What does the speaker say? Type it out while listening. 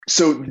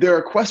So there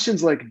are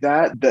questions like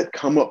that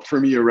come up for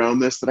me around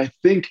this that I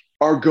think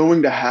are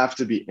going to have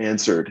to be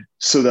answered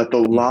so that the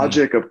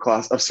logic of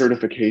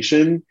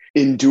certification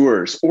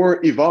endures or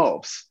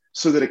evolves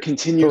so that it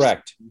continues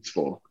to be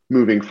useful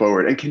moving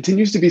forward and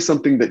continues to be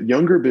something that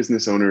younger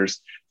business owners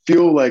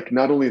feel like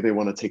not only they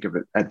want to take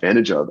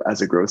advantage of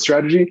as a growth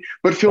strategy,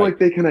 but feel like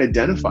they can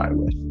identify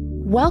with.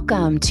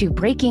 Welcome to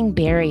Breaking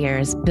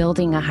Barriers,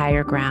 Building a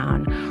Higher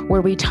Ground,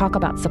 where we talk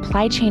about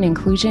supply chain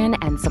inclusion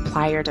and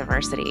supplier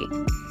diversity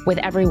with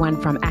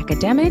everyone from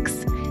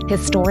academics,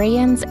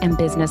 historians, and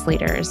business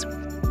leaders.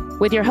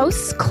 With your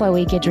hosts,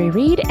 Chloe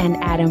Guidry-Reed and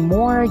Adam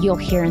Moore, you'll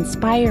hear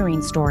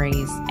inspiring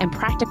stories and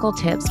practical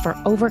tips for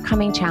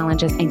overcoming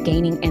challenges and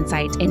gaining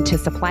insight into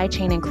supply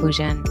chain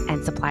inclusion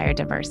and supplier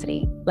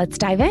diversity. Let's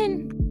dive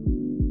in.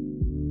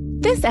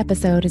 This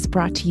episode is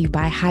brought to you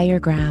by Higher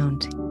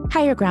Ground.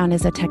 Higher Ground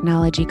is a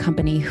technology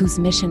company whose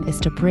mission is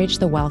to bridge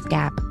the wealth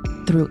gap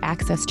through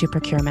access to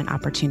procurement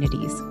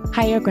opportunities.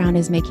 Higher Ground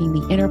is making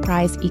the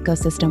enterprise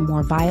ecosystem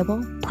more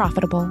viable,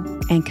 profitable,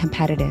 and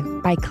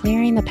competitive by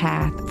clearing the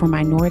path for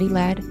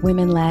minority-led,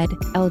 women-led,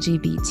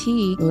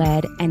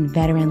 LGBT-led, and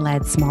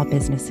veteran-led small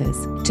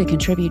businesses to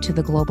contribute to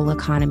the global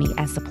economy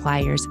as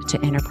suppliers to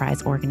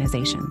enterprise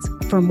organizations.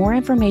 For more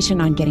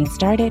information on getting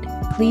started,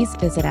 please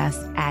visit us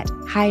at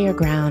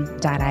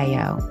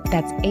higherground.io.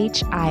 That's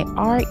HIREGROUND.io.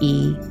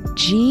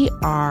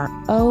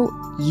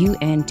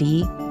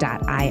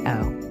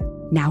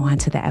 Now on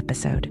to the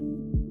episode.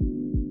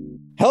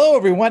 Hello,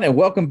 everyone, and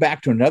welcome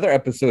back to another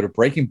episode of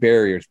Breaking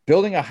Barriers,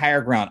 Building a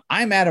Higher Ground.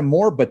 I'm Adam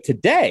Moore, but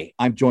today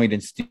I'm joined in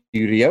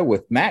studio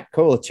with Matt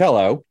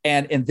Colacello.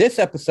 And in this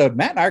episode,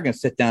 Matt and I are going to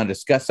sit down and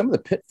discuss some of the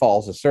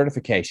pitfalls of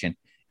certification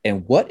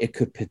and what it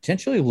could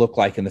potentially look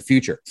like in the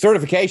future.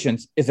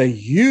 Certifications is a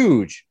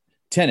huge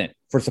tenet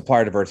for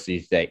supplier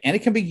diversity today, and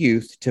it can be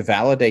used to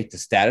validate the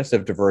status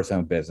of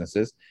diverse-owned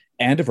businesses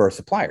and diverse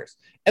suppliers,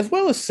 as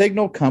well as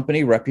signal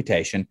company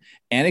reputation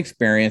and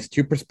experience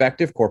to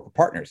prospective corporate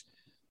partners.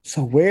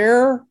 So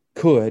where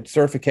could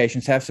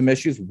certifications have some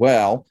issues?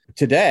 Well,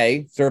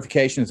 today,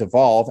 certifications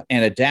evolve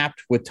and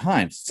adapt with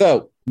times.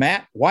 So,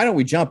 Matt, why don't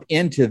we jump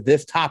into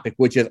this topic,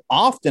 which is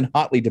often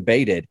hotly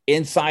debated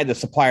inside the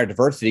supplier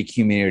diversity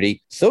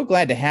community. So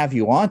glad to have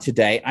you on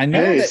today. I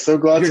know. Hey, so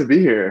glad to be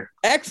here.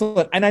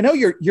 Excellent. And I know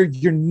you're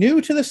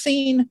new to the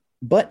scene,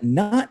 but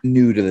not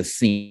new to the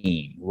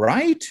scene,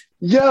 right?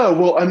 Yeah,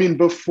 well, I mean,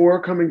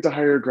 before coming to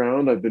Higher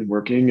Ground, I've been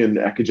working in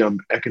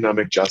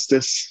economic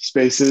justice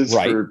spaces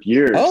for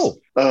years.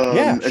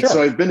 And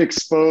so I've been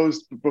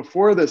exposed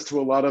before this to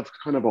a lot of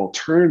kind of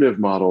alternative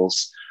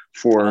models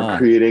for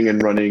creating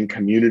and running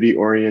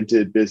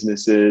community-oriented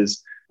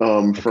businesses,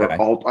 for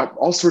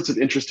all sorts of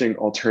interesting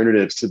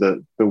alternatives to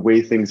the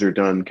way things are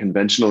done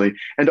conventionally.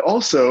 And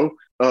also,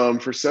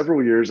 for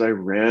several years, I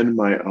ran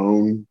my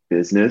own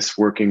business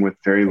working with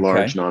very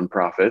large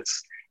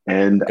nonprofits.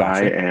 And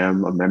I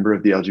am a member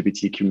of the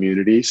LGBT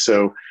community.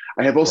 So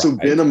I have also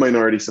been a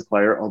minority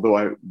supplier, although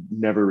I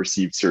never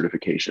received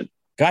certification.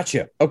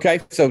 Gotcha.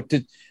 Okay. So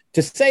to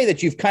say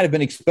that you've kind of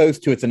been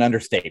exposed to it's an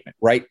understatement,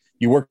 right?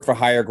 You work for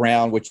Higher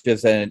Ground, which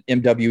is an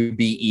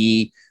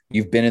MWBE.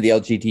 You've been in the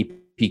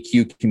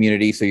LGBTQ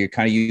community. So you're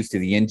kind of used to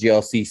the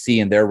NGLCC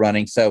and their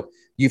running. So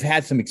you've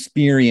had some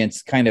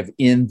experience kind of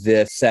in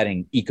this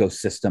setting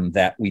ecosystem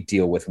that we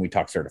deal with when we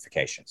talk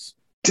certifications.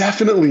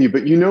 Definitely.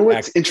 But you know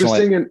what's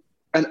interesting?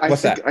 And I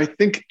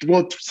think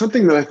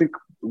something that I think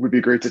would be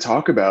great to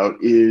talk about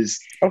is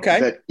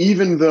that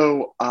even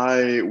though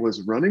I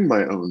was running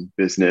my own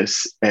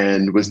business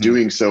and was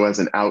doing so as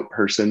an out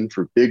person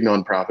for big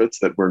nonprofits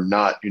that were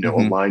not,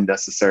 aligned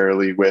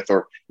necessarily with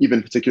or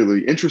even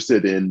particularly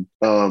interested in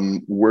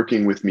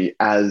working with me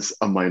as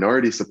a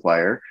minority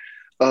supplier,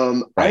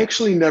 I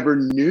actually never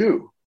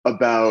knew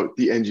about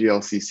the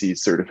NGLCC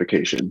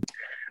certification.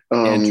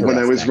 When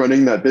I was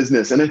running that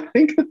business. And I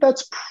think that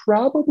that's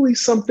probably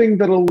something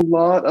that a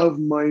lot of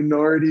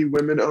minority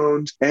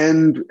women-owned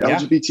and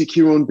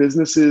LGBTQ-owned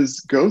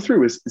businesses go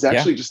through is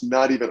actually just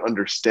not even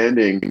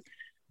understanding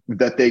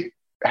that they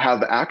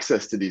have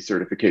access to these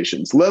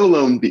certifications, let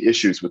alone the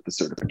issues with the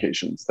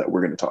certifications that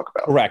we're going to talk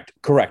about.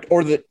 Correct.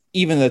 Or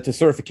even that the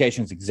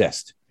certifications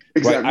exist.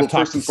 Exactly. Right? I've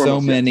talked to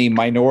so many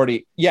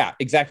minority. Yeah,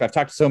 exactly. I've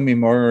talked to so many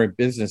minority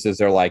businesses.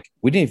 They're like,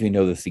 we didn't even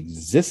know this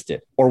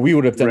existed, or we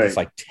would have done this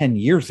like 10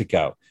 years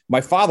ago.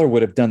 My father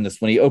would have done this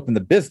when he opened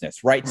the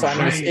business. Right. So I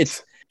mean,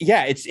 it's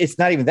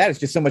not even that. It's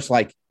just so much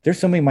like there's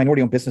so many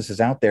minority owned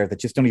businesses out there that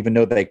just don't even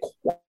know they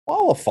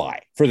qualify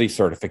for these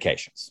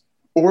certifications.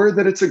 Or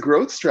that it's a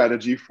growth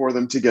strategy for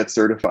them to get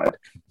certified.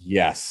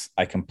 Yes,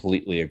 I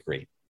completely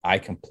agree.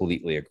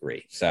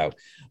 So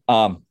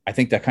I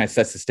think that kind of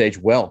sets the stage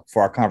well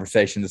for our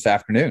conversation this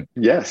afternoon.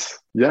 Yes.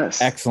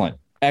 Excellent.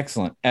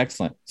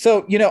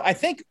 So, I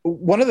think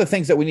one of the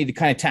things that we need to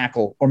kind of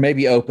tackle or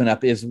maybe open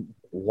up is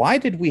why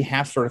did we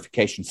have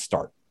certification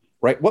start?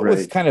 right? What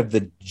was kind of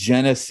the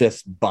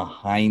genesis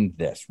behind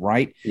this,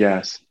 right?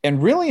 Yes.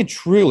 And really and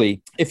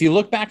truly, if you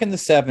look back in the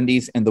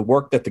 70s and the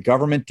work that the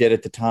government did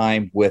at the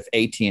time with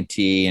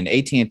AT&T, and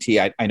AT&T,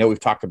 I know we've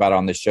talked about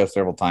on this show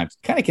several times,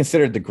 kind of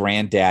considered the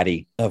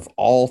granddaddy of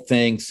all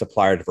things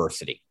supplier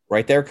diversity,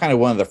 right? They're kind of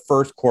one of the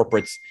first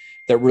corporates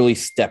that really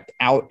stepped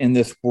out in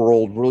this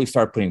world, really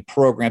started putting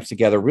programs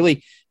together,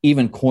 really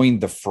even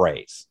coined the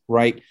phrase,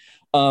 right?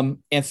 And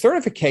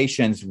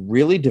certifications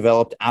really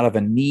developed out of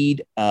a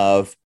need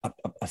of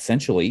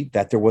essentially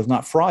that there was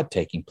not fraud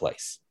taking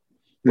place,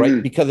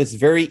 right? Because it's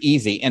very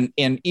easy. And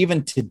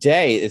even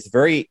today, it's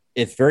very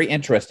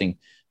interesting.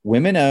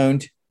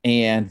 Women-owned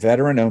and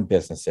veteran-owned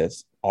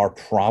businesses are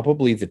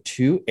probably the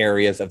two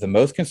areas of the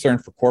most concern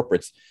for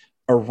corporates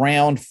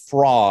around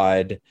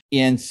fraud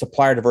in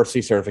supplier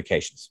diversity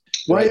certifications.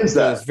 Why is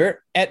that?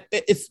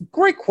 It's a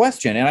great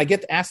question. And I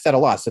get asked that a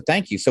lot. So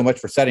thank you so much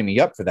for setting me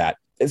up for that.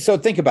 So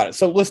think about it.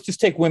 So let's just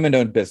take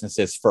women-owned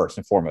businesses first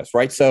and foremost,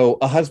 right? So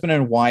a husband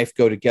and wife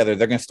go together.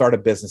 They're going to start a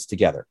business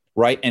together,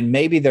 right? And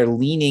maybe they're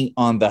leaning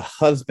on the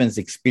husband's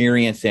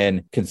experience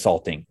in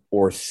consulting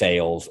or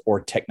sales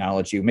or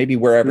technology, maybe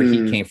wherever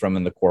he came from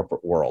in the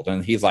corporate world.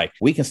 And he's like,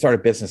 we can start a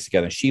business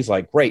together. And she's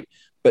like, great.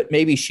 But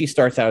maybe she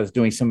starts out as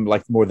doing some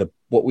like more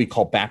what we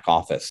call back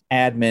office,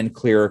 admin,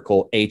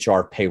 clerical,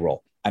 HR,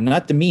 payroll. I'm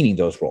not demeaning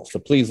those roles. So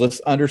please, let's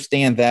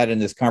understand that in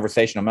this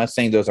conversation. I'm not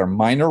saying those are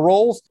minor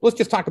roles. Let's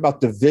just talk about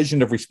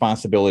division of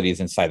responsibilities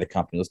inside the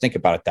company. Let's think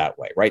about it that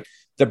way, right?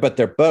 But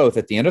they're both,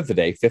 at the end of the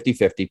day,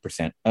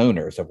 50%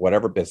 owners of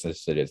whatever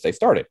business it is they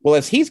started. Well,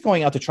 as he's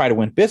going out to try to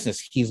win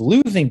business, he's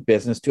losing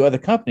business to other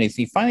companies.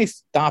 He finally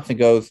stops and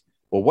goes,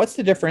 well, what's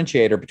the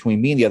differentiator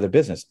between me and the other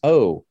business?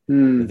 Oh,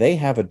 they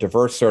have a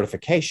diverse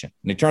certification.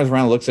 And he turns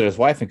around and looks at his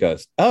wife and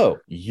goes, oh,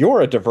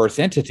 you're a diverse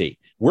entity.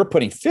 We're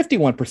putting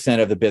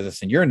 51% of the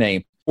business in your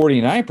name,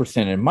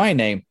 49% in my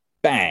name.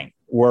 Bang,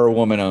 we're a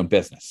woman-owned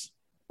business,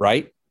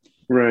 right?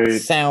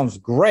 Right. Sounds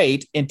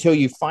great until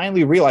you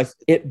finally realize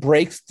it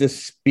breaks the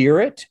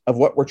spirit of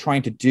what we're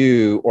trying to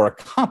do or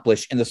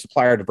accomplish in the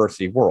supplier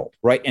diversity world,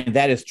 right? And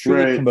that is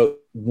truly promote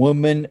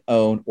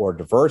woman-owned or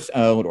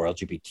diverse-owned or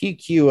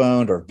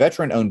LGBTQ-owned or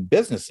veteran-owned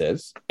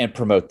businesses and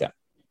promote them,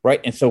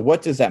 right? And so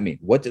what does that mean?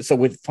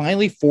 So it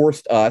finally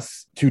forced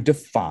us to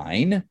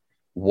define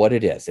what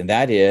it is, and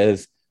that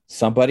is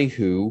somebody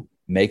who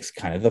makes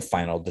kind of the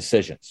final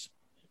decisions,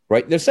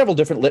 right? There's several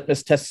different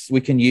litmus tests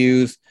we can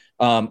use.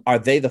 Are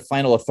they the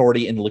final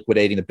authority in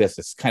liquidating the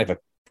business? Kind of a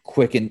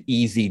quick and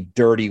easy,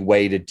 dirty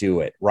way to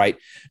do it, right?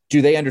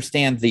 Do they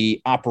understand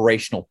the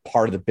operational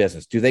part of the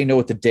business? Do they know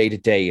what the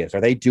day-to-day is?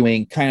 Are they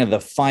doing kind of the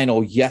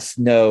final yes,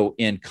 no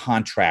in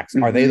contracts?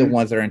 Are they the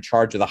ones that are in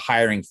charge of the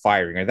hiring,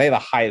 firing? Are they the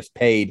highest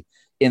paid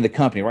in the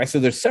company, right? So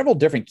there's several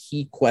different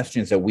key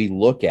questions that we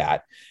look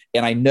at.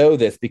 And I know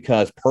this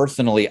because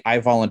personally, I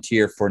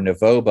volunteer for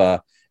Novoba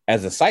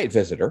as a site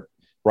visitor,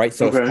 right?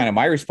 So it's kind of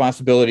my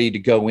responsibility to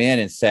go in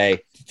and say,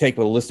 to take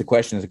a list of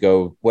questions and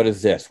go, what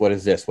is this? What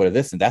is this? What is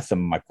this? And that's some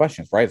of my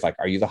questions, right? It's like,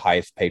 are you the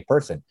highest paid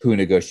person? Who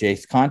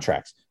negotiates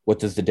contracts? What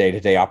does the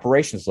day-to-day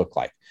operations look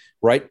like,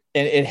 right?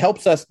 And it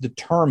helps us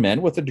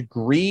determine with a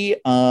degree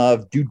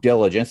of due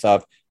diligence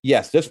of,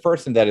 yes, this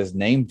person that is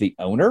named the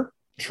owner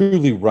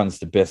truly runs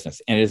the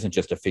business and it isn't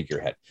just a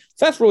figurehead.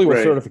 So that's really what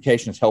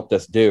certifications helped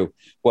us do,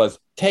 was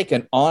take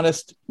an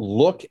honest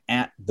look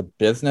at the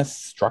business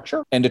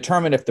structure and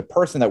determine if the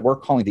person that we're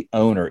calling the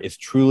owner is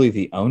truly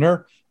the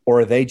owner, or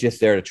are they just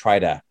there to try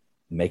to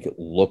make it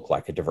look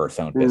like a diverse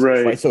owned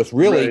business, right? So it's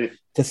really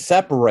to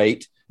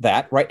separate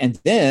that, right? And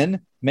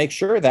then make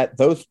sure that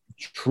those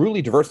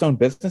truly diverse owned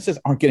businesses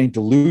aren't getting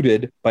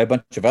diluted by a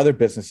bunch of other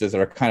businesses that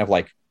are kind of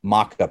like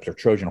mock-ups or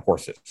Trojan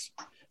horses.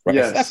 Right.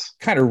 Yes. So that's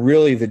kind of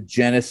really the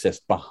genesis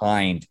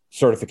behind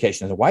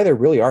certifications and why they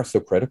really are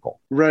so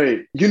critical.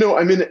 Right. You know,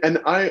 I mean, and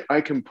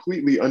I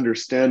completely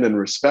understand and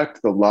respect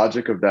the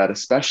logic of that,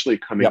 especially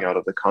coming out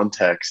of the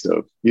context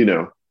of, you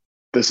know,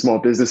 the Small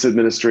Business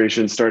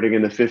Administration starting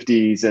in the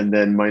 50s and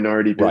then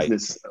minority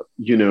business,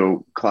 you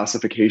know,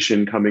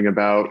 classification coming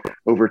about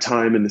over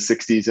time in the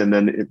 60s and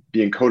then it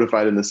being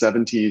codified in the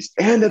 70s.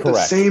 And at the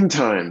same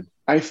time,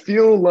 I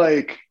feel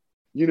like,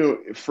 you know,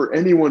 for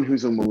anyone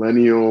who's a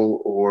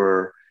millennial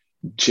or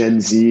Gen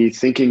Z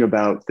thinking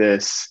about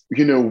this,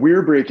 you know,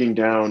 we're breaking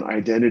down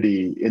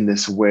identity in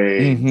this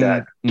way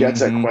that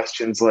gets at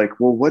questions like,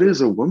 well, what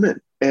is a woman?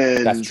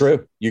 And that's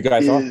true. You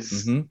guys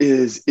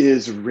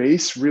is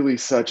race really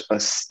such a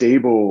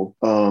stable,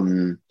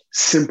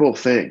 simple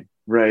thing,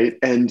 right?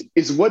 And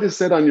is what is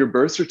said on your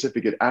birth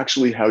certificate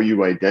actually how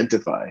you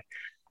identify?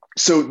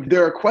 So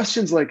there are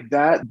questions like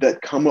that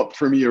that come up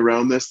for me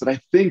around this that I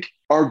think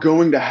are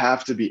going to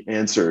have to be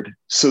answered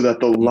so that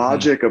the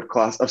logic of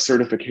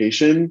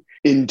certification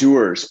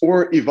endures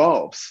or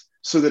evolves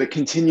so that it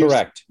continues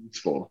to be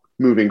useful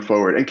moving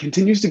forward and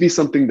continues to be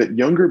something that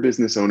younger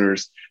business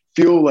owners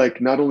feel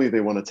like not only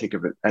they want to take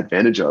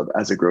advantage of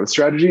as a growth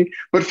strategy,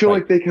 but feel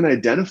like they can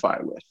identify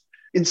with.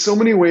 In so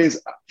many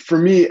ways, for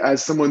me,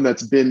 as someone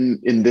that's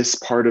been in this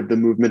part of the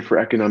movement for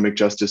economic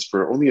justice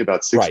for only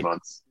about 6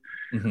 months,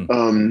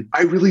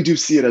 I really do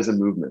see it as a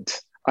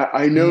movement.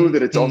 I know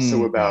that it's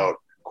also about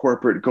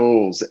corporate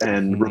goals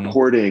and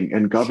reporting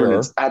and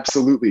governance. Sure.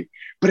 Absolutely.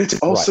 But it's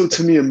also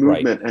to me a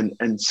movement,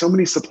 and so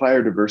many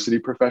supplier diversity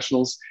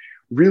professionals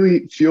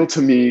really feel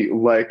to me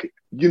like,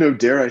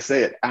 dare I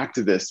say it,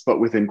 activists, but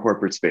within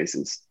corporate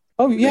spaces.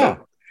 Oh, yeah.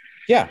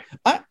 Yeah,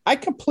 I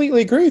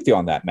completely agree with you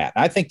on that, Matt.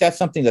 I think that's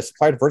something that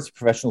supplier diversity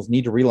professionals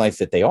need to realize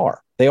that they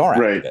are. They are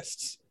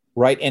activists,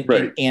 right?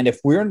 And if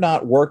we're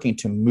not working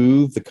to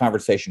move the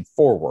conversation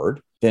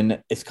forward,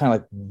 then it's kind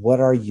of like, what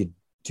are you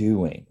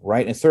doing,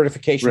 right? And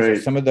certifications are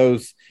some of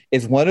those,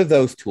 is one of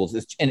those tools.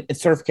 And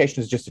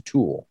certification is just a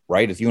tool,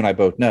 right? As you and I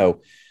both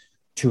know,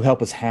 to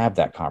help us have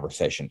that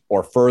conversation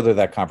or further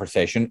that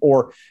conversation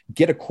or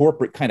get a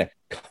corporate kind of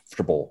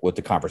comfortable with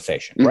the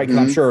conversation, right?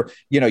 Because I'm sure,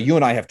 you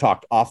and I have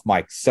talked off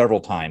mic several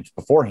times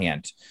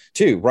beforehand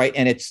too, right?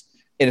 And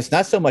it's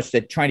not so much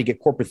that trying to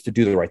get corporates to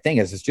do the right thing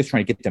as it's just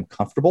trying to get them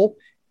comfortable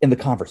in the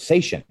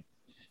conversation,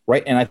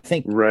 right? And I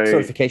think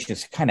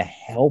certifications kind of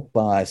help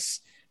us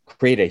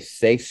create a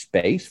safe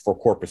space for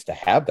corporates to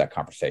have that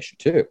conversation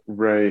too.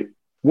 Right.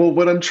 Well,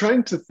 what I'm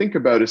trying to think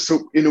about is,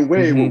 so in a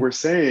way, what we're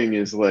saying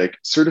is like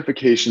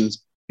certifications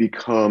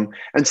become,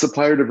 and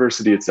supplier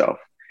diversity itself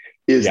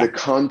is the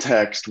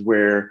context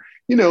where,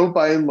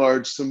 by and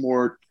large, some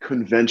more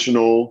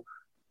conventional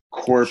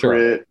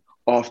corporate,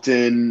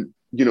 often,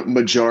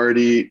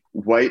 majority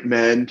white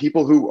men,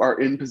 people who are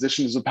in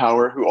positions of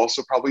power, who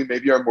also probably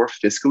maybe are more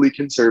fiscally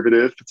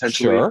conservative,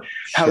 potentially,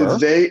 how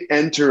they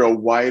enter a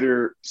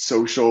wider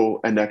social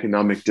and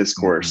economic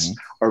discourse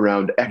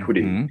around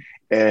equity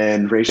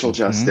and racial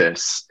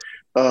justice.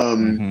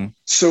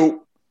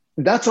 So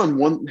that's on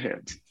one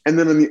hand. And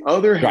then on the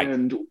other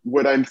hand,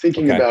 what I'm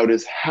thinking about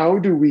is how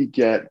do we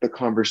get the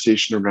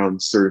conversation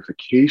around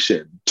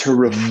certification to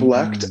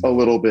reflect a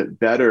little bit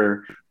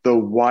better the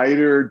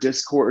wider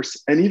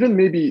discourse and even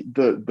maybe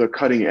the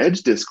cutting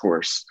edge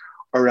discourse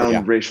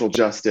around racial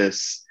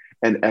justice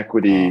and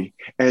equity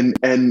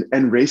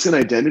and race and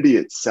identity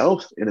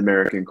itself in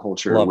American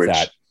culture. Love which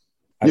that.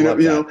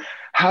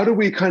 How do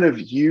we kind of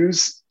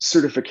use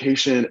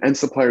certification and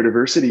supplier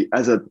diversity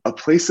as a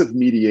place of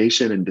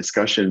mediation and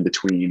discussion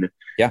between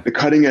the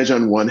cutting edge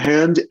on one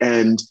hand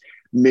and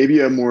maybe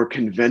a more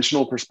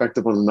conventional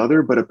perspective on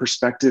another, but a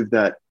perspective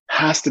that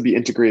has to be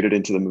integrated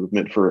into the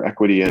movement for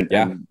equity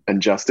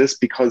and justice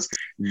because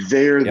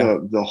they're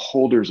the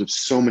holders of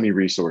so many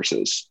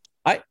resources.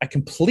 I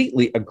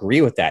completely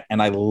agree with that.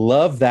 And I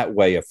love that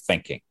way of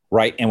thinking,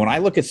 right? And when I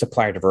look at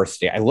supplier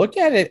diversity, I look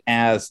at it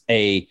as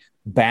a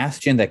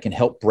bastion that can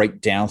help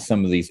break down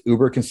some of these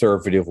uber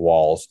conservative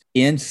walls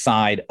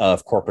inside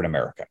of corporate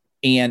America.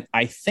 And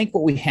I think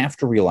what we have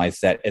to realize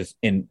that is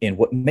in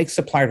what makes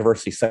supplier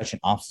diversity such an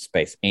awesome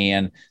space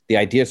and the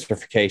idea of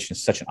certification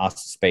is such an awesome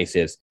space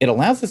is it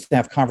allows us to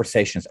have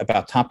conversations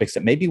about topics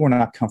that maybe we're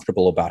not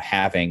comfortable about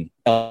having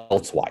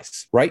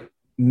elsewise, right?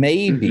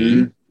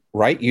 Maybe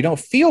right? You don't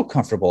feel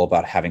comfortable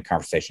about having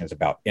conversations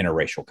about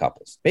interracial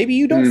couples. Maybe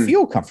you don't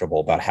feel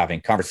comfortable about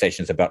having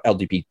conversations about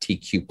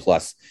LGBTQ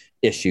plus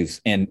issues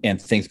and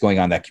things going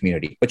on in that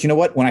community. But you know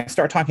what? When I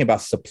start talking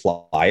about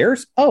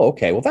suppliers,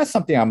 okay, well, that's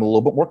something I'm a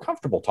little bit more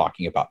comfortable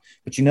talking about.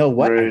 But you know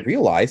what? I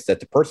realize that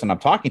the person I'm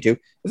talking to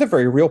is a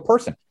very real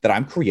person that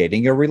I'm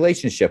creating a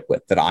relationship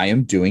with, that I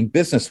am doing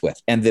business with.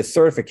 And this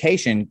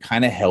certification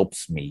kind of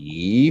helps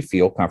me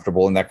feel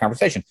comfortable in that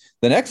conversation.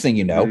 The next thing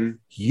you know,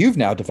 you've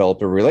now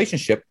developed a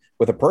relationship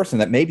with a person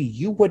that maybe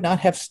you would not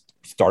have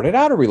started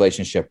out a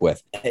relationship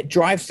with. It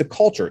drives the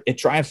culture. It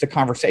drives the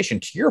conversation.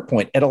 To your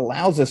point, it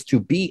allows us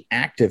to be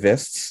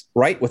activists,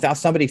 right? Without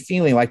somebody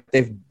feeling like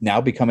they've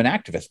now become an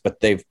activist, but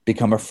they've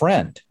become a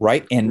friend,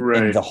 right? And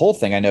the whole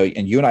thing, I know,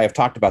 and you and I have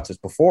talked about this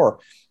before,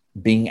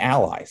 being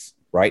allies,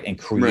 right? And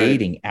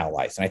creating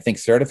allies. And I think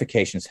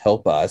certifications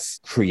help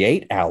us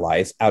create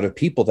allies out of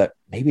people that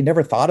maybe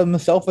never thought of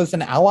themselves as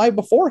an ally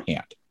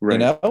beforehand. You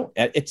know,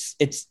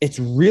 it's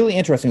really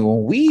interesting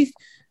when we,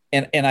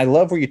 and I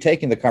love where you're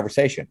taking the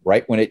conversation,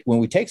 right? When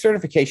we take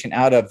certification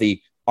out of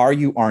the are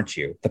you, aren't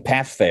you, the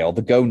pass fail,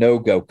 the go, no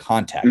go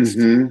context,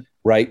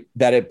 right?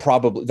 That it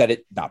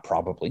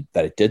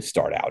did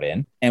start out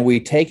in, and we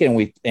take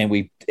it and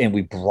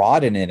we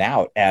broaden it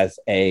out as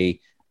a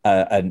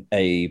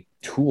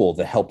tool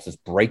that helps us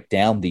break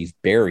down these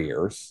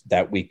barriers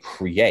that we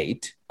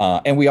create.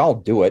 And we all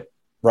do it.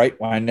 Right.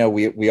 Well, I know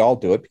we all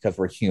do it because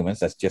we're humans.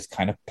 That's just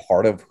kind of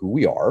part of who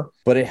we are.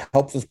 But it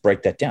helps us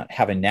break that down,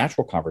 have a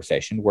natural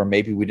conversation where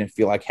maybe we didn't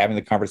feel like having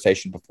the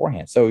conversation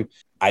beforehand. So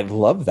I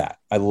love that.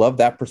 I love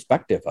that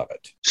perspective of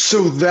it.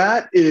 So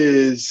that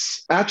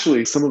is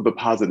actually some of the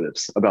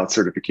positives about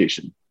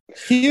certification.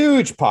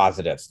 Huge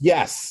positives.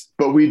 Yes.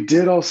 But we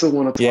did also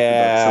want to talk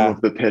about some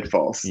of the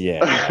pitfalls.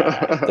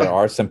 Yeah, there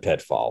are some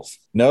pitfalls.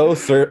 No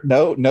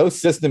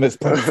system is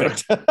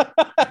perfect.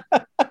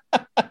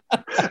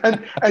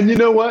 and you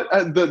know what?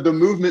 The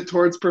movement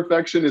towards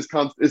perfection is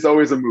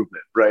always a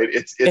movement, right?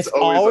 It's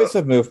always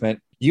a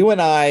movement. You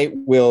and I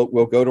will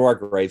go to our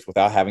graves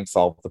without having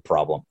solved the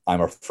problem,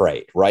 I'm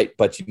afraid, right?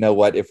 But you know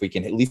what? If we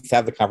can at least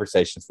have the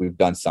conversations, we've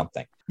done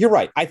something. You're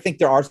right. I think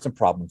there are some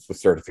problems with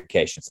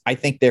certifications. I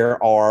think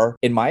there are,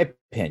 in my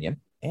opinion,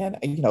 and,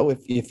 you know,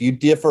 if you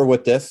differ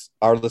with this,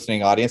 our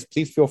listening audience,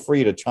 please feel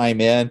free to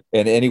chime in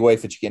any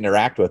ways that you can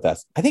interact with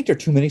us. I think there are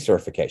too many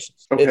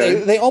certifications.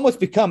 Okay. They almost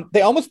become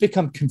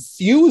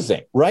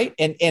confusing, right?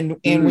 And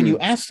when you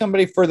ask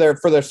somebody for their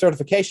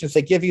certifications,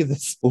 they give you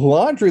this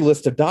laundry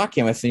list of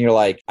documents, and you're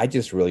like, I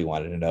just really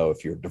wanted to know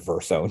if you're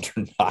diverse owned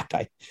or not.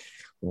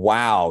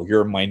 Wow,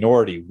 you're a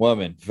minority,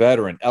 woman,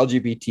 veteran,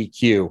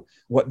 LGBTQ.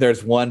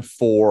 There's one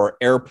for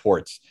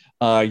airports.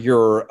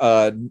 You're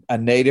a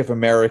Native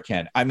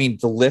American. I mean,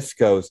 the list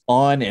goes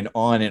on and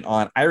on and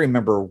on. I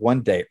remember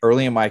one day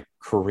early in my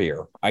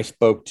career, I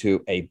spoke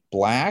to a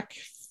Black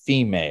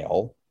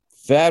female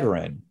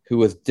veteran who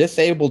was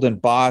disabled in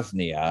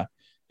Bosnia,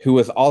 who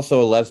was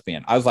also a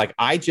lesbian. I was like,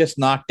 I just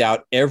knocked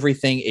out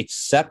everything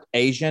except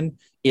Asian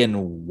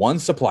in one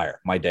supplier.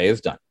 My day is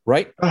done,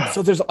 right?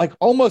 So there's like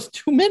almost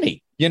too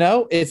many, you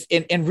know, it's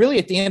and really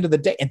at the end of the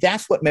day, and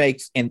that's what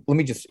makes, and let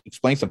me just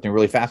explain something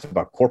really fast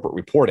about corporate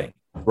reporting,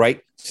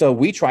 right? So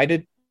we try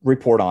to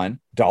report on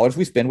dollars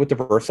we spend with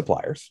diverse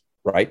suppliers,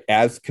 right,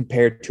 as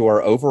compared to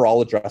our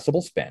overall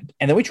addressable spend.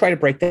 And then we try to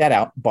break that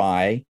out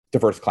by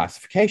diverse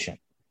classification.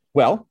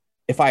 Well,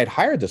 if I had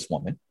hired this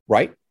woman,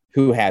 right,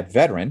 who had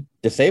veteran,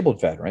 disabled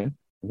veteran,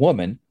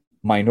 woman,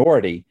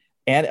 minority,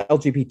 and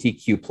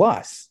LGBTQ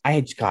plus, I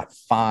had got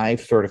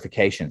 5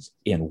 certifications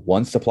in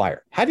one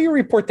supplier. How do you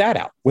report that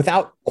out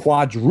without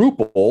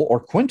quadruple or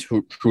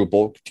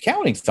quintuple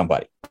counting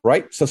somebody,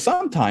 right? So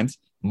sometimes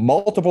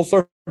multiple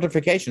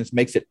certifications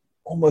makes it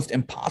almost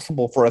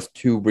impossible for us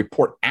to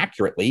report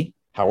accurately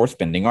how we're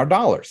spending our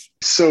dollars.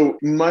 So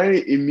my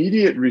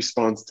immediate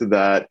response to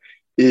that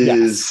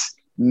is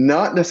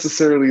not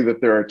necessarily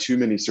that there are too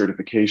many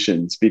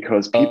certifications,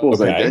 because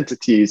people's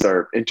identities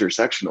are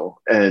intersectional.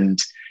 And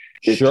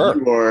if you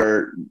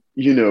are,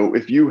 you know,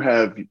 if you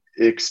have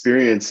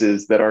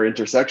experiences that are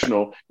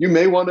intersectional, you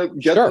may want to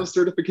get those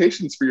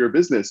certifications for your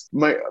business.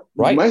 My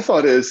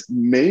thought is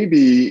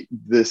maybe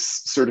this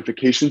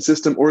certification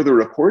system or the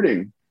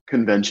reporting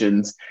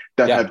conventions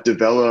that have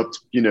developed,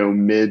 you know,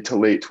 mid to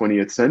late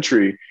 20th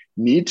century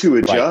need to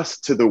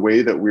adjust to the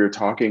way that we're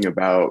talking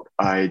about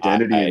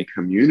identity and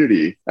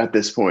community at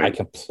this point. I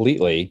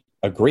completely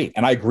agree.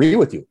 And I agree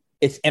with you.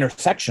 It's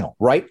intersectional,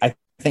 right? I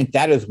think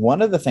that is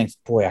one of the things,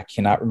 boy, I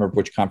cannot remember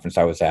which conference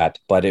I was at,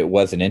 but it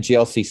was an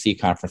NGLCC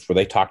conference where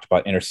they talked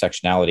about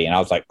intersectionality. And I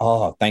was like,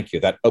 oh, thank you.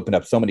 That opened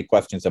up so many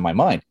questions in my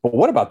mind. But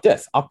what about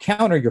this? I'll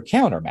counter your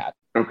counter, Matt.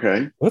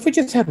 Okay. What if we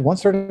just had one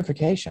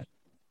certification?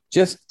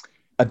 Just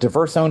a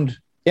diverse owned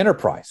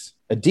enterprise,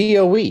 a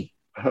DOE,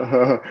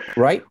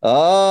 right?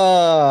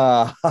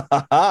 Well,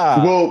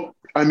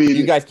 I mean,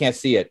 you guys can't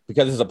see it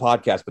because it's a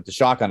podcast, but the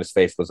shock on his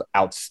face was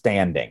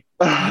outstanding.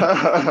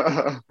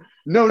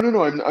 No.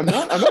 I'm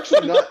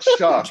actually not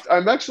shocked.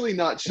 I'm actually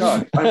not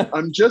shocked.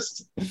 I'm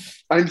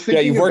thinking.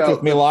 Yeah, you've worked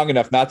with me long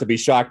enough not to be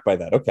shocked by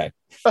that. Okay.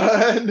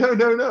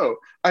 No.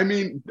 I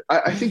mean,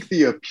 I think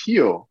the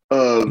appeal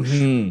of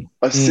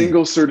a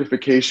single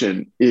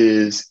certification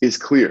is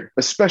clear,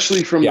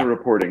 especially from the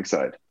reporting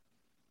side,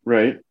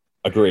 right?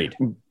 Agreed.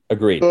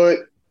 But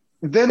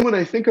then when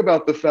I think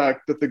about the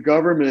fact that the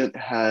government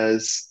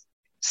has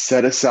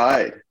set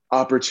aside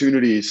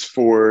opportunities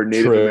for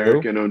Native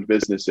American owned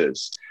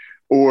businesses,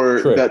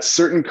 or that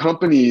certain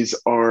companies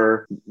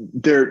are,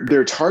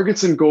 their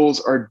targets and goals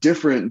are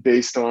different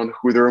based on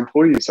who their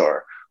employees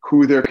are,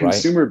 who their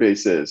consumer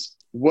base is,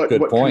 what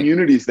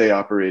communities they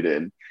operate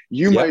in.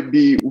 You might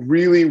be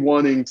really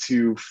wanting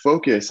to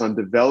focus on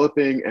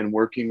developing and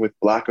working with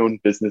Black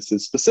owned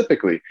businesses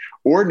specifically,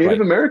 or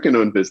Native American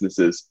owned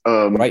businesses.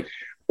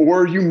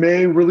 Or you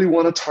may really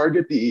want to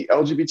target the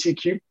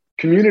LGBTQ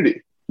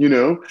community, you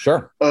know?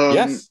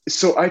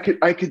 So I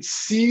could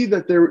see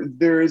that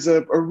there is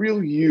a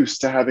real use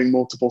to having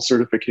multiple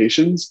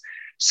certifications.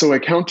 So I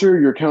counter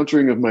your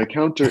countering of my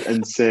counter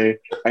and say,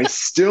 I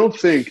still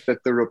think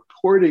that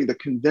the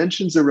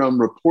conventions around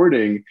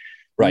reporting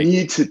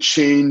need to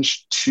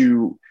change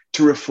to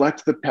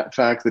reflect the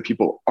fact that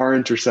people are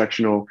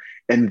intersectional,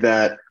 and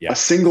that a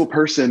single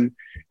person,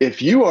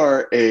 if you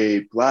are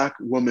a Black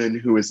woman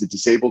who is a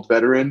disabled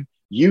veteran,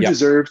 you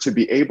deserve to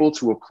be able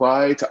to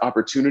apply to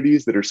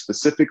opportunities that are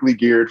specifically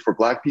geared for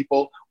Black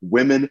people,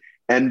 women,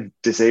 and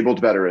disabled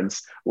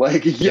veterans,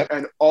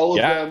 and all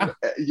of them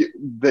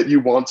that you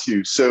want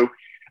to. So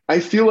I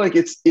feel like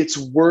it's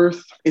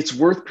worth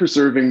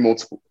preserving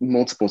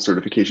multiple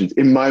certifications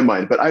in my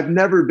mind, but I've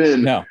never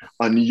been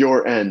on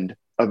your end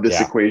of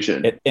this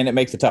equation. And it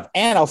makes it tough.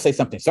 And I'll say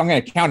something. So I'm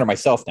going to counter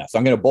myself now. So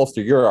I'm going to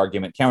bolster your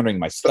argument, countering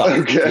myself.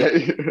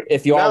 Okay.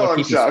 If you all are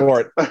keeping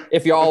score,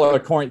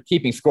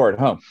 keeping score at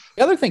home.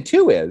 The other thing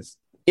too is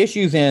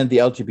issues in the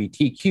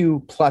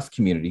LGBTQ plus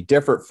community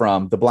differ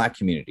from the Black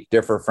community,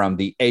 differ from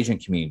the Asian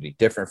community,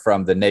 different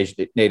from the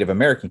Native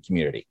American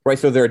community, right?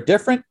 So there are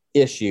different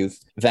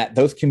issues that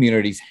those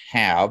communities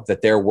have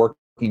that they're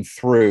working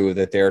through,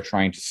 that they're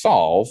trying to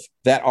solve,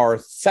 that are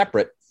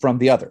separate from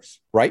the others,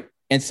 right?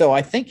 And so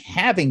I think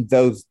having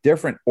those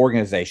different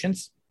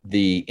organizations,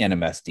 the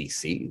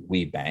NMSDC,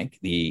 WBENC,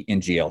 the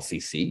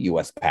NGLCC,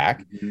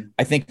 USPAC,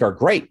 I think are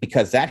great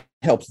because that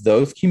helps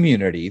those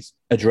communities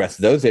address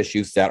those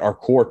issues that are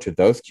core to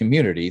those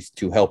communities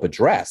to help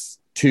address,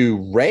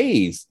 to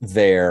raise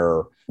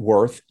their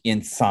worth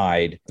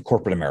inside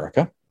corporate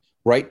America,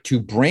 right? To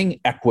bring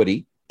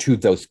equity to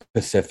those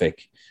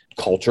specific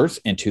cultures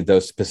into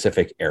those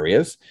specific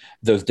areas,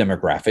 those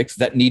demographics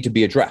that need to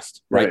be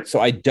addressed, right?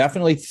 So I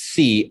definitely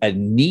see a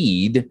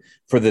need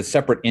for the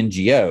separate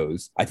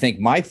NGOs. I think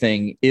my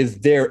thing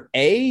is there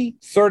a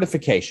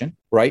certification,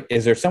 right?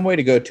 Is there some way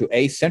to go to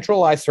a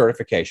centralized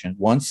certification,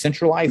 one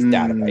centralized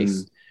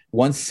database,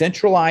 one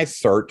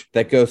centralized cert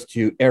that goes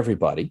to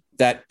everybody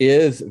that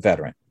is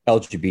veteran,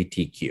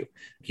 LGBTQ,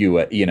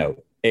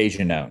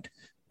 Asian owned.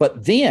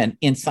 But then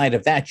inside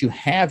of that, you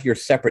have your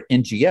separate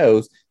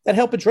NGOs that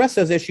help address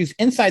those issues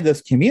inside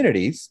those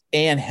communities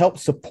and help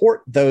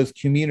support those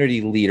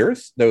community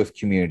leaders, those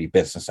community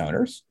business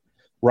owners,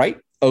 right?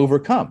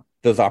 Overcome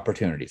those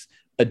opportunities,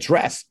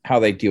 address how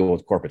they deal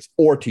with corporates.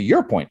 Or to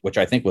your point, which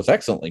I think was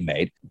excellently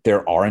made,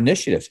 there are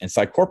initiatives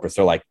inside corporates.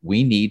 They're like,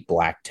 we need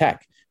Black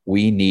tech.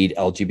 We need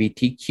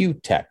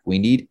LGBTQ tech. We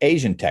need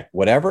Asian tech,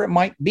 whatever it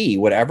might be,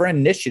 whatever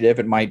initiative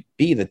it might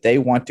be that they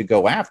want to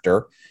go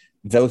after,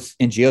 those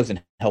NGOs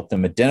and help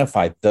them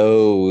identify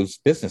those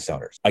business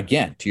owners.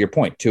 Again, to your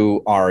point,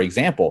 to our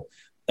example,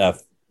 a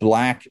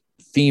Black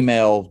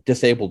female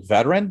disabled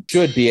veteran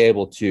should be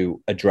able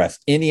to address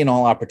any and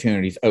all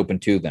opportunities open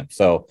to them.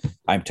 So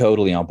I'm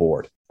totally on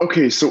board.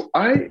 Okay, so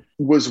I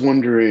was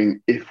wondering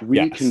if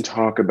we can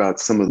talk about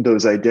some of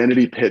those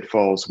identity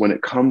pitfalls when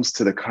it comes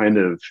to the kind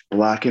of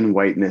black and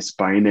whiteness,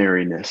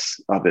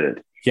 binariness of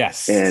it.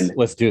 Yes, and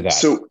let's do that.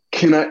 So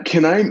can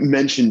I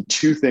mention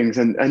two things?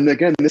 And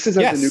again, this is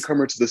as a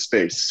newcomer to the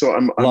space. So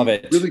I'm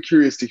really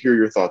curious to hear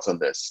your thoughts on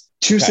this.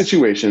 Two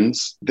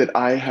situations that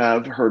I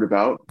have heard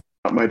about,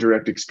 not my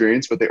direct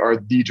experience, but they are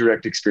the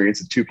direct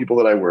experience of two people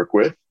that I work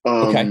with.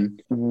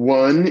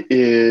 One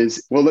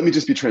is, well, let me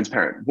just be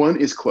transparent. One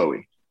is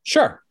Chloe.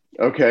 Sure.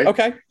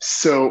 Okay.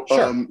 So,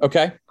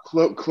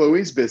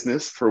 Chloe's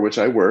business for which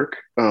I work,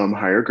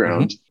 Higher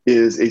Ground,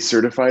 is a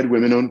certified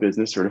women-owned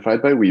business,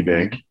 certified by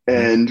WBENC.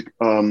 And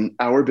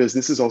our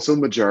business is also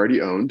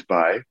majority owned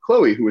by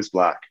Chloe, who is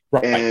Black.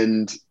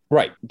 And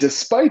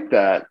despite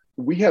that,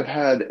 we have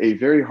had a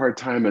very hard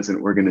time as an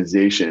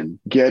organization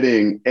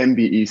getting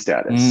MBE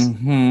status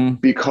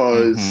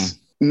because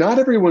not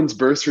everyone's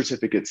birth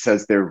certificate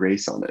says their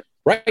race on it.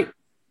 Right.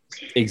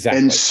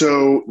 Exactly. And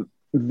so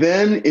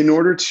then in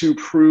order to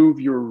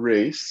prove your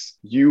race,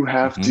 you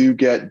have to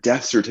get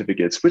death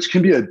certificates, which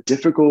can be a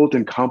difficult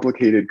and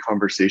complicated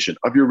conversation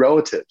of your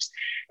relatives.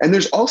 And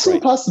there's also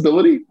a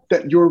possibility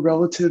that your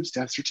relatives'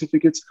 death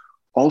certificates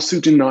also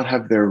do not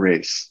have their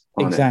race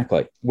on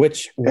it.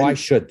 Why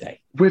should they?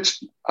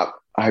 Which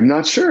I'm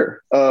not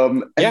sure.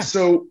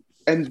 So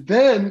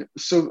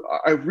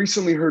I've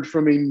recently heard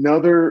from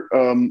another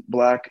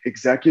Black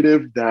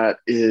executive that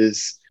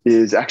is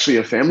actually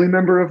a family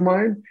member of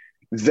mine,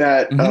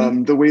 that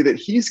the way that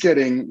he's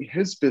getting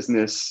his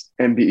business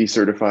MBE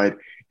certified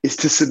is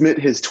to submit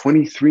his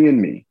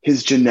 23andMe,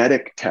 his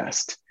genetic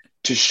test,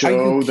 to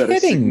show that a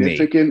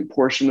significant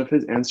portion of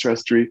his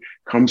ancestry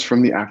comes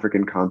from the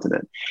African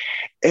continent.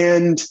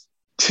 And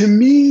to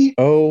me,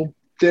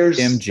 there's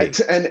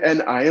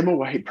and I am a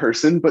white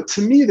person, but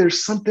to me,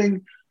 there's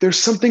something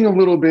a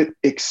little bit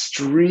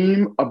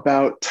extreme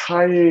about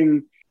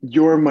tying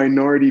your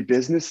minority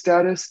business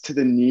status to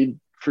the need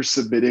for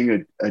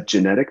submitting a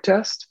genetic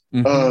test.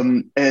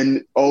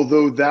 And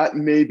although that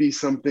may be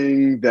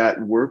something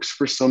that works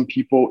for some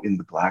people in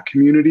the Black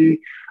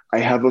community, I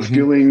have a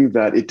feeling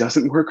that it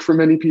doesn't work for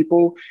many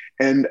people.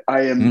 And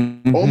I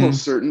am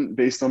almost certain,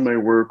 based on my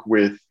work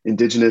with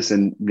Indigenous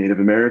and Native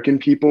American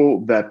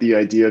people, that the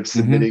idea of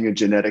submitting a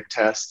genetic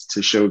test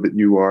to show that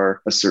you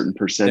are a certain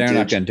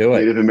percentage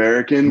Native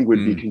American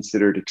would be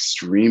considered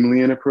extremely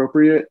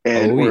inappropriate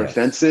and or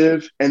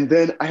offensive. And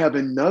then I have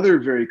another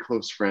very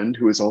close friend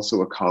who is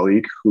also a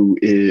colleague who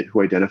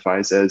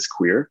identifies as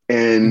queer.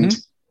 And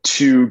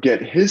to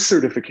get his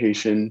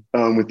certification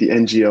with the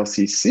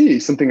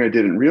NGLCC, something I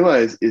didn't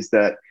realize is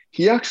that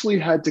he actually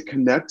had to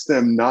connect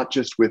them not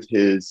just with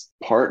his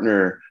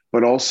partner,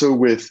 but also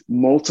with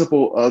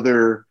multiple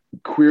other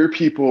queer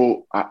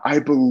people, I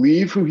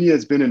believe, who he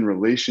has been in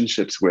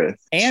relationships with.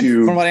 And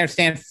from what I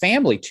understand,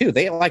 family too.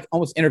 They like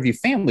almost interview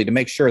family to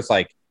make sure it's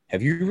like,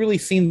 have you really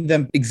seen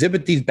them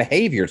exhibit these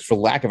behaviors, for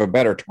lack of a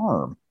better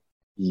term?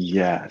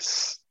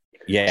 Yes.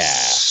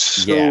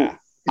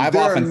 I've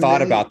often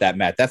thought about that,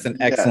 Matt. That's an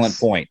excellent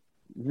point.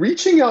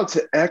 Reaching out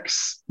to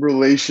ex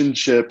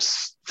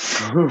relationships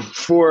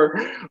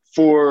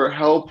for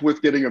help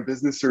with getting a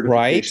business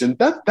certification.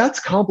 Right. That's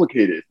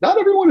complicated. Not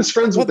everyone is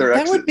friends with their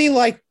exes.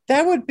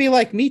 That would be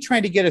like me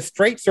trying to get a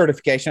straight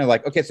certification.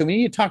 Like, okay, so we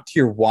need to talk to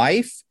your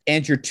wife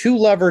and your two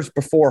lovers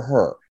before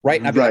her, right?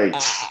 And I'd be like,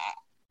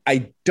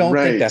 I don't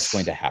think that's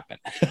going to happen.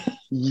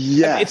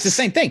 Yes. It's the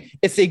same thing.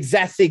 It's the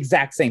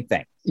exact same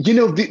thing. You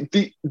know,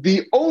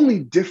 the only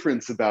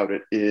difference about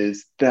it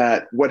is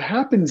that what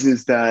happens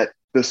is that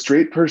the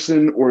straight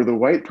person or the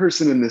white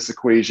person in this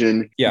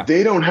equation,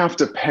 they don't have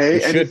to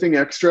pay anything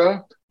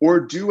extra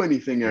or do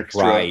anything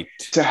extra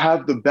to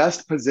have the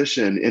best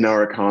position in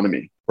our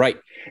economy. Right.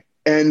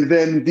 And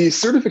then these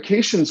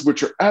certifications,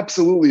 which are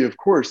absolutely, of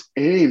course,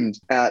 aimed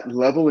at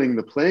leveling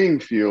the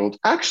playing field,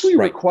 actually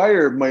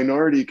require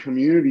minority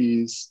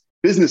communities,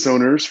 business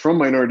owners from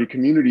minority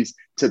communities,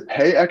 to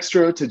pay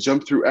extra, to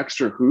jump through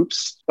extra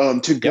hoops,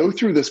 to go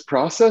through this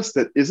process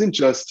that isn't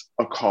just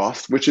a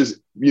cost, which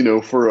is, you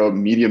know, for a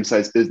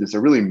medium-sized business,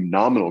 a really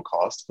nominal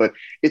cost, but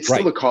it's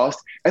still a cost.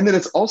 And then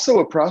it's also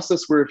a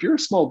process where if you're a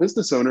small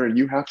business owner and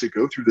you have to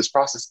go through this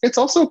process, it's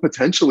also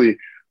potentially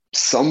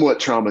somewhat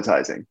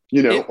traumatizing,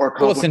 you know,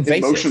 it's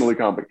emotionally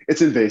complicated.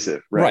 It's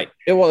invasive, right?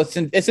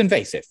 It's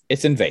invasive.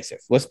 It's invasive.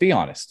 Let's be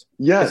honest.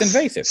 Yes. It's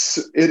invasive.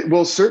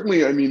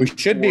 Certainly, I mean, we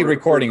should be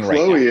recording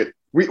Chloe, right now.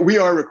 We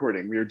are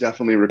recording. We are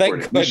definitely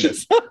recording. Thank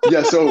goodness.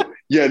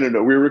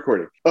 We're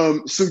recording.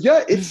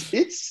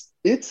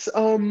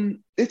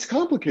 It's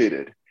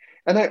complicated.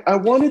 And I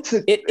wanted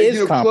to, it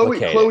is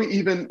complicated. Chloe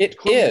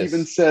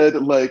even said,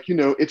 like, you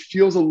know, it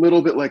feels a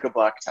little bit like a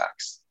black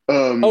tax.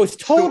 It's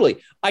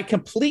totally. I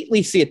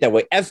completely see it that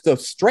way. As the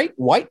straight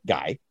white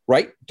guy,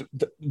 right?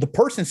 The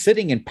person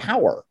sitting in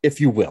power,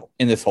 if you will,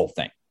 in this whole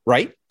thing,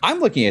 right? I'm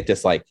looking at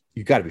this like,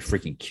 you got to be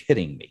freaking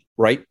kidding me,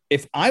 right?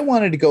 If I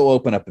wanted to go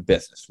open up a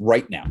business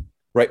right now,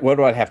 right? What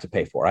do I have to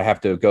pay for? I have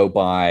to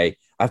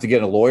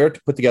get a lawyer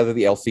to put together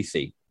the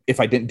LCC. If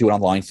I didn't do it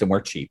online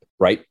somewhere cheap,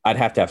 right? I'd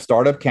have to have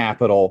startup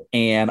capital,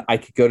 and I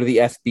could go to the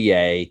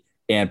SBA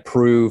and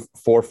prove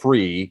for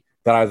free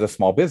that I was a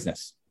small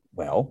business.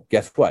 Well,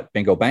 guess what?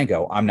 Bingo,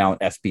 bango. I'm now an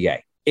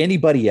SBA.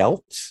 Anybody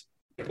else,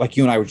 like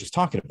you and I were just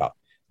talking about,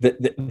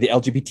 the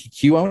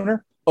LGBTQ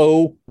owner,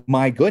 oh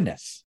my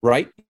goodness,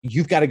 right?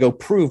 You've got to go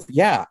prove,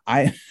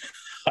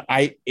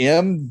 I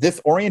am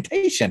this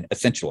orientation,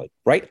 essentially,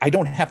 right? I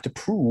don't have to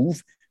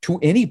prove to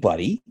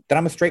anybody that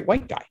I'm a straight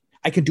white guy.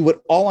 I can do it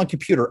all on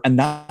computer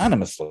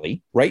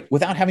anonymously, right?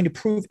 Without having to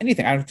prove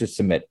anything. I don't have to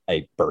submit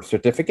a birth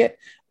certificate.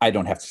 I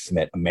don't have to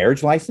submit a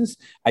marriage license.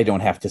 I don't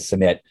have to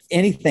submit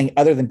anything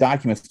other than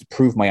documents to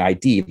prove my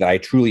ID that I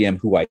truly am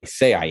who I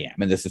say I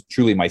am. And this is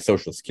truly my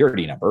social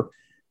security number.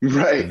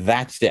 Right.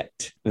 That's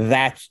it.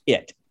 That's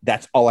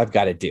all I've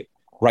got to do,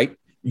 right?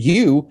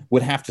 You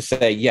would have to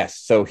say, yes,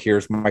 so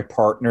here's my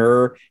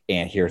partner,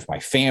 and here's my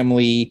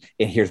family,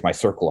 and here's my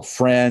circle of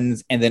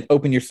friends, and then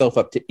open yourself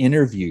up to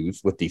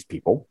interviews with these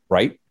people,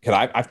 right?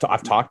 Because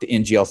I've talked to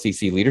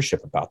NGLCC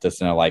leadership about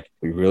this, and they're like,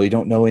 we really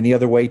don't know any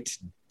other way to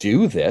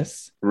do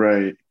this.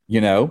 Right.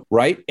 You know,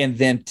 right? And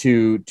then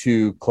to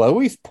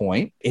Chloe's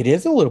point, it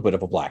is a little bit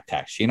of a black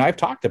tax. She and I've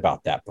talked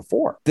about that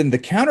before. Then the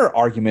counter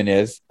argument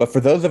is, but for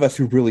those of us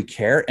who really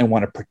care and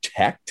want to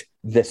protect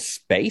this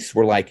space,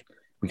 we're like,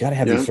 we got to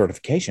have these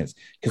certifications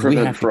because we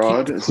have to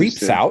keep the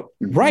creeps out.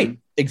 Mm-hmm. Right.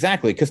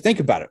 Exactly. Because think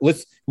about it.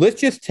 Let's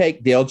just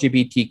take the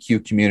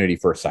LGBTQ community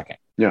for a second.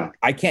 Yeah.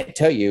 I can't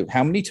tell you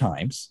how many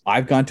times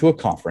I've gone to a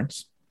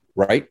conference,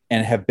 right,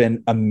 and have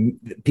been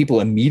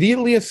people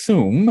immediately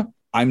assume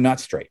I'm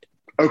not straight.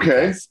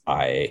 Okay.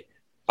 I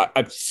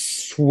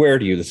swear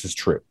to you, this is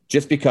true.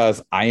 Just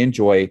because I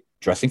enjoy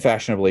dressing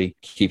fashionably,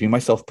 keeping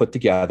myself put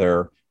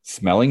together,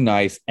 smelling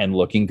nice, and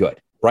looking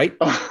good. Right.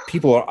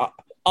 People are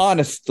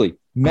honestly.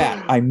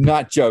 Matt, I'm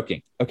not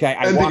joking. Okay.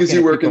 And because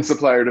you work in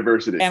supplier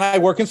diversity. And I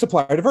work in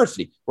supplier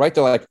diversity, right?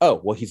 They're like,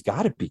 oh, well, he's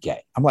got to be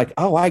gay. I'm like,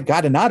 oh, I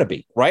got to not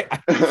be, right?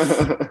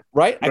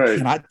 Right? I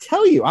cannot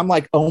tell you. I'm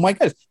like, oh my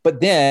goodness.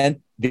 But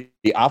then the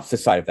opposite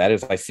side of that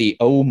is I see,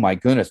 oh my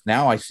goodness,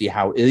 now I see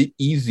how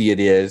easy it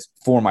is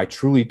for my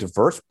truly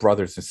diverse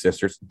brothers and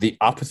sisters. The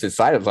opposite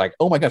side is like,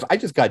 oh my gosh, I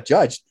just got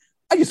judged.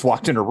 I just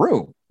walked in a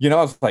room. You know,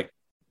 I was like,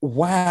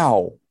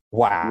 wow.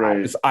 Right.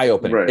 It's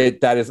eye-opening.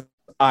 Right. That is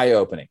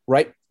eye-opening,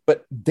 right?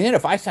 But then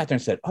if I sat there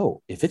and said,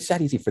 oh, if it's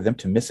that easy for them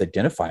to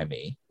misidentify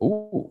me,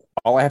 ooh,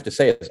 all I have to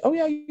say is, oh,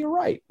 yeah, you're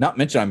right. Not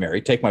mention I'm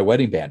married, take my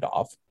wedding band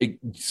off,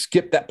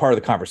 skip that part of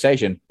the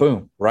conversation,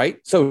 boom, right?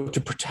 So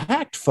to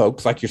protect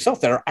folks like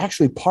yourself that are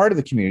actually part of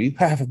the community,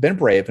 who have been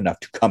brave enough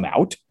to come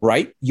out,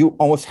 right? You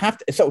almost have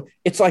to. So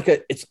it's like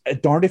it's a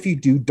darned if you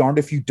do, darned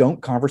if you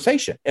don't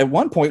conversation. At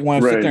one point,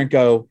 when I sit there and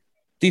go,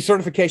 these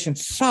certifications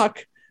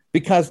suck,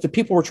 because the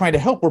people we're trying to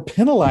help, we're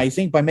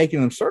penalizing by making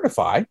them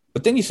certify.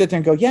 But then you sit there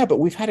and go, yeah, but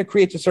we've had to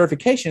create the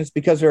certifications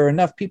because there are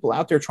enough people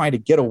out there trying to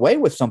get away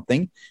with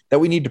something that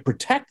we need to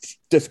protect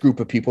this group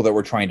of people that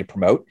we're trying to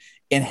promote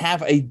and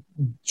have a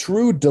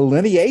true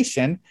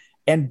delineation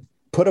and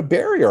put a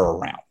barrier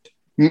around.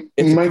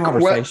 It's a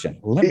conversation.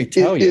 Let me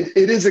tell you.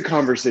 It is a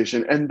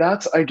conversation. And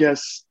that's, I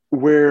guess,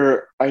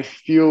 where I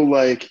feel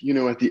like, you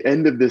know, at the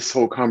end of this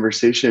whole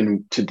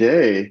conversation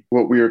today,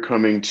 what we are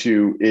coming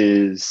to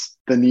is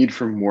the need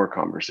for more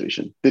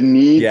conversation, the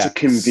need to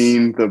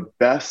convene the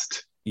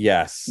best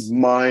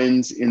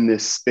minds in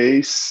this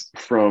space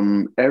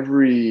from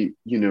every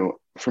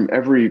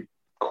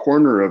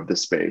corner of the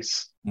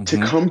space to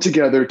come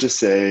together to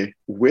say,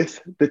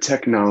 with the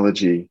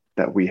technology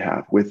that we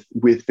have, with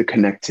the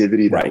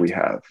connectivity that we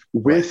have,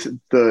 with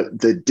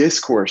the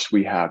discourse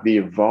we have, the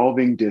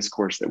evolving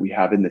discourse that we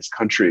have in this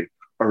country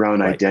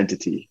around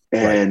identity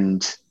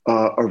and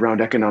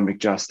around economic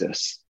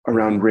justice,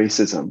 around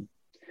racism.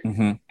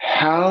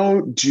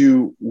 How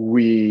do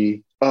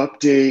we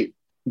update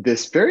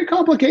this very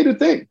complicated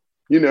thing?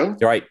 You know,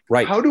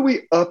 How do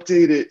we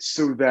update it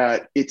so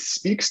that it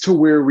speaks to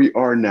where we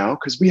are now?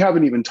 Because we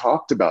haven't even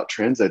talked about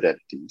trans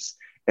identities.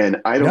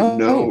 And I don't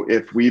know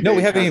if we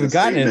haven't even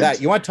gotten into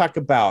that. You want to talk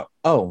about,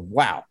 You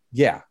want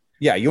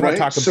to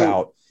talk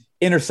about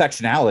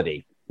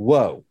intersectionality.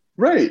 Whoa.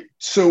 Right.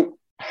 So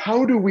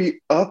how do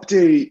we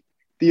update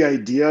the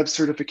idea of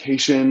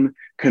certification,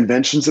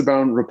 conventions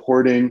about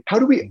reporting? How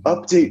do we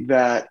update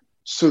that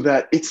so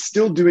that it's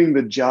still doing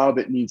the job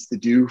it needs to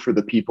do for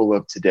the people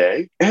of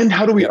today? And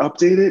how do we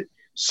update it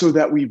so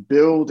that we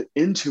build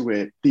into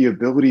it the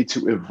ability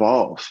to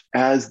evolve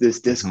as this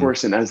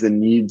discourse and as the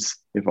needs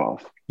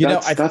evolve?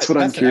 That's what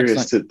I'm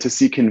curious to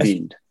see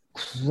convened.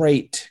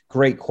 Great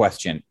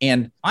question.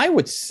 And I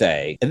would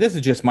say, and this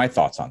is just my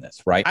thoughts on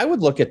this, right? I would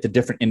look at the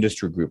different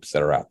industry groups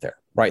that are out there,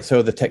 right?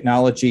 So the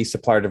technology,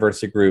 supplier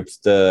diversity groups,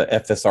 the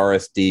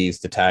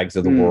FSRSDs, the tags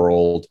of the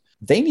world,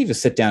 they need to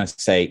sit down and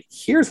say,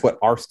 here's what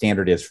our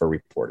standard is for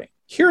reporting.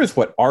 Here's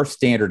what our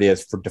standard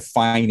is for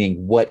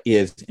defining what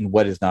is and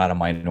what is not a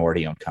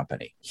minority-owned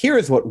company. Here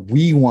is what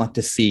we want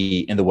to see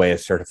in the way of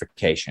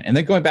certification. And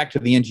then going back to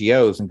the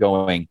NGOs and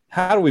going,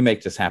 how do we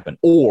make this happen?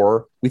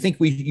 Or we think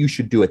you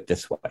should do it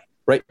this way,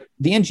 right?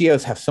 The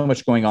NGOs have so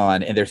much going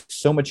on, and there's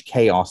so much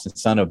chaos in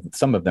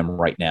some of them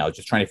right now,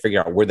 just trying to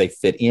figure out where they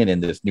fit in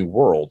this new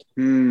world.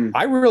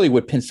 I really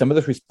would pin some of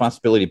this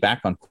responsibility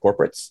back on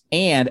corporates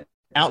and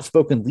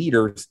outspoken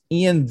leaders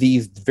in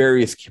these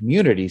various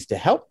communities to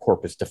help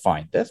corporates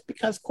define this,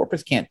 because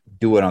corporates can't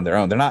do it on their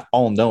own. They're not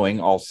all knowing,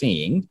 all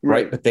seeing,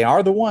 right? But they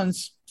are the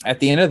ones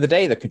at the end of the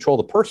day that control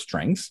the purse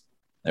strings.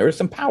 There is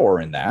some power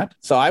in that.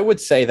 So I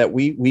would say that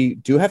we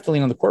do have to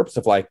lean on the corporates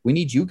of like, we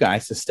need you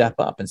guys to step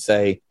up and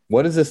say,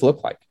 what does this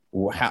look like?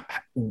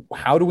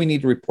 How do we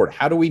need to report?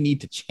 How do we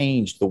need to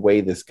change the way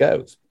this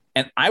goes?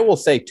 And I will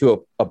say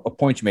to a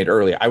point you made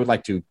earlier, I would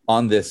like to,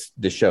 on this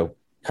show,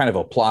 kind of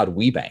applaud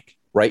WeBank,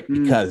 right?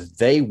 Because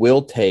they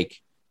will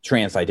take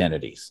trans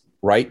identities,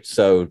 right?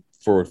 So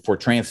for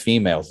trans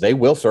females, they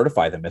will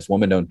certify them as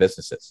women-owned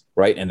businesses,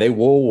 right? And they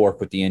will work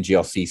with the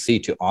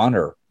NGLCC to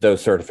honor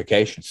those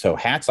certifications. So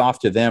hats off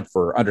to them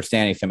for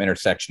understanding some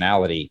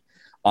intersectionality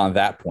on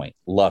that point.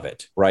 Love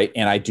it, right?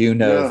 And I do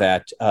know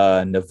that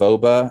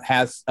Navoba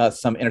has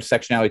some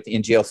intersectionality with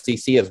the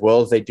NGLCC as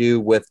well as they do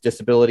with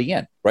Disability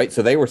In, right?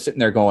 So they were sitting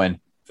there going,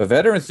 if a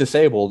veteran's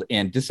disabled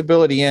and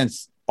Disability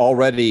In's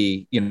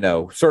already,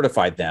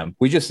 certified them,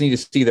 we just need to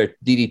see their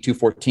DD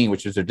 214,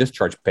 which is their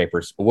discharge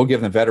papers. We'll give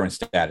them veteran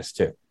status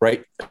too,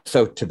 right?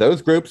 So to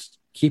those groups,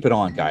 keep it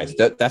on, guys.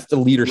 That's the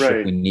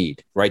leadership we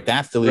need, right?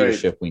 That's the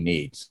leadership we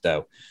need.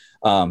 So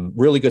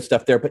really good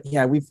stuff there. But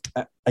yeah,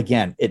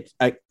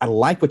 I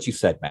like what you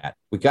said, Matt.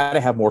 We got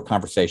to have more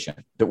conversation.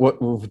 At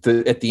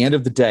the end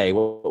of the day,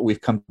 what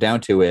we've come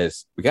down to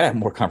is we got to have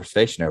more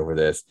conversation over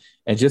this.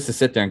 And just to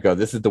sit there and go,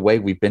 this is the way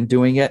we've been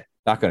doing it,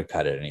 not going to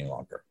cut it any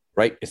longer.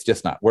 Right? It's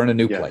just not. We're in a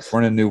new place. We're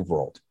in a new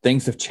world.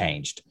 Things have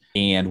changed.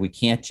 And we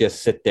can't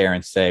just sit there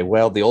and say,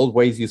 well, the old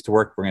ways used to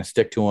work. We're going to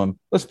stick to them.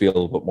 Let's be a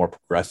little bit more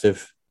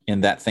progressive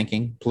in that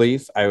thinking,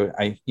 please.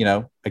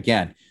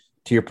 Again,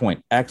 to your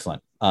point,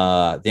 excellent.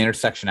 The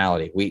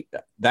intersectionality.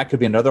 That could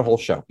be another whole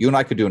show. You and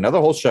I could do another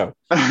whole show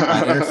on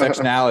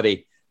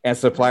intersectionality and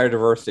supplier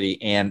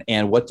diversity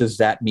and what does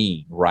that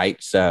mean,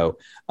 right? So,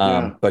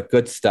 but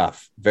good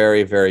stuff,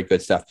 very, very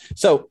good stuff.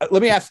 So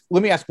let me ask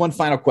one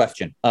final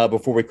question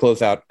before we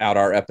close out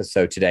our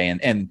episode today.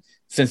 And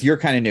since you're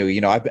kind of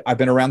new, I've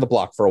been around the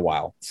block for a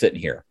while,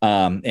 sitting here,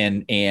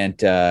 and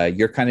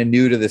you're kind of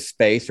new to this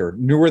space, or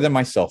newer than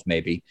myself,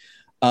 maybe.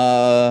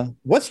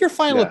 What's your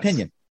final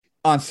opinion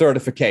on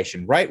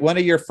certification? Right, one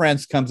of your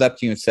friends comes up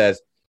to you and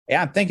says, "Hey,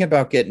 I'm thinking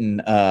about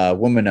getting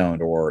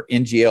woman-owned or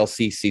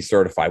NGLCC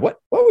certified." What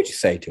would you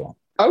say to them?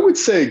 I would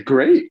say,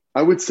 great.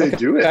 I would say,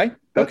 do it. Okay.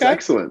 That's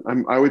excellent.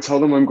 I would tell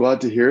them I'm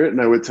glad to hear it.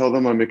 And I would tell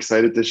them I'm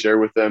excited to share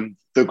with them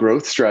the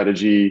growth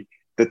strategy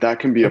that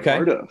can be a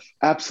part of.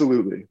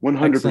 Absolutely.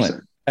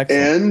 100%. Excellent.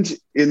 And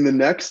in the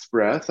next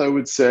breath, I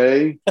would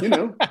say,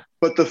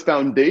 but the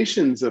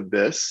foundations of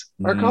this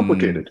are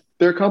complicated.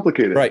 They're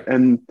complicated. Right.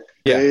 And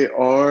they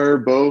are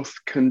both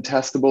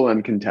contestable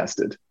and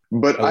contested.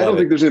 But I don't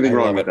think there's anything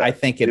wrong with that. I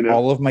think in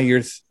all of my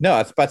years, no, I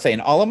was about to say,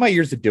 in all of my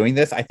years of doing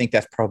this, I think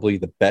that's probably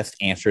the best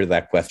answer to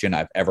that question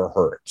I've ever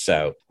heard.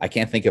 So I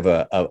can't think of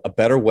a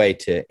better way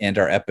to end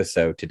our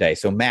episode today.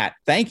 So Matt,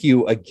 thank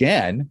you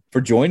again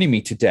for joining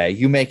me today.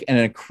 You make an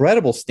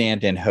incredible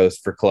stand-in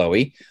host for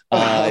Chloe.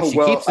 If she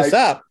keeps this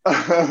up,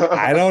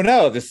 I don't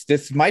know.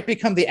 This might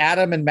become the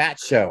Adam and Matt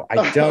show.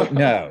 I don't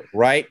know,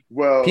 right?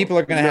 Well, people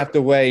are going to have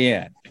to weigh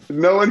in.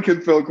 No one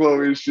can fill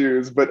Chloe's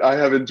shoes, but I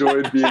have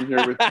enjoyed being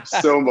here with you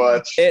so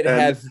much.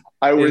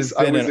 I was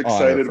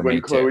excited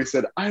when Chloe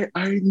said, I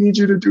need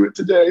you to do it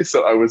today.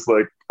 So I was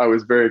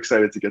very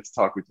excited to get to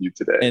talk with you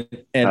today.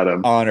 And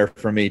Adam. Honor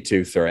for me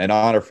too, sir. An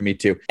honor for me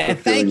too. And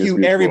thank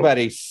you,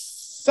 everybody,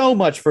 so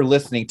much for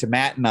listening to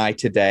Matt and I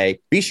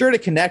today. Be sure to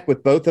connect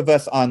with both of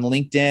us on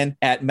LinkedIn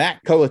at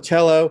Matt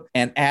Colacello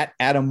and at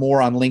Adam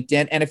Moore on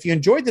LinkedIn. And if you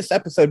enjoyed this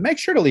episode, make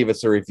sure to leave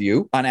us a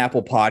review on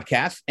Apple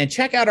Podcasts and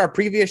check out our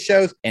previous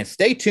shows and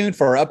stay tuned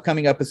for our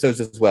upcoming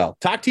episodes as well.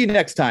 Talk to you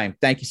next time.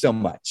 Thank you so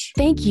much.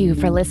 Thank you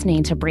for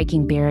listening to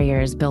Breaking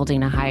Barriers,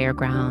 Building a Higher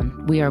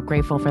Ground. We are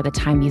grateful for the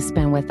time you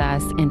spend with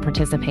us and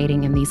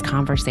participating in these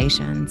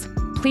conversations.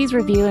 Please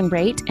review and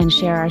rate and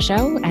share our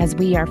show as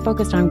we are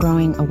focused on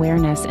growing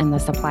awareness in the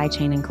supply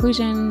chain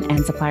inclusion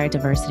and supplier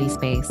diversity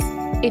space.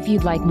 If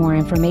you'd like more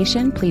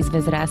information, please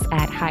visit us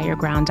at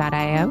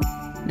hireground.io.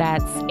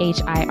 That's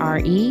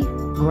HIRE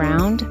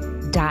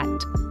ground.io.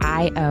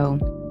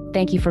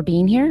 Thank you for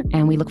being here,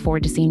 and we look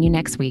forward to seeing you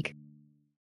next week.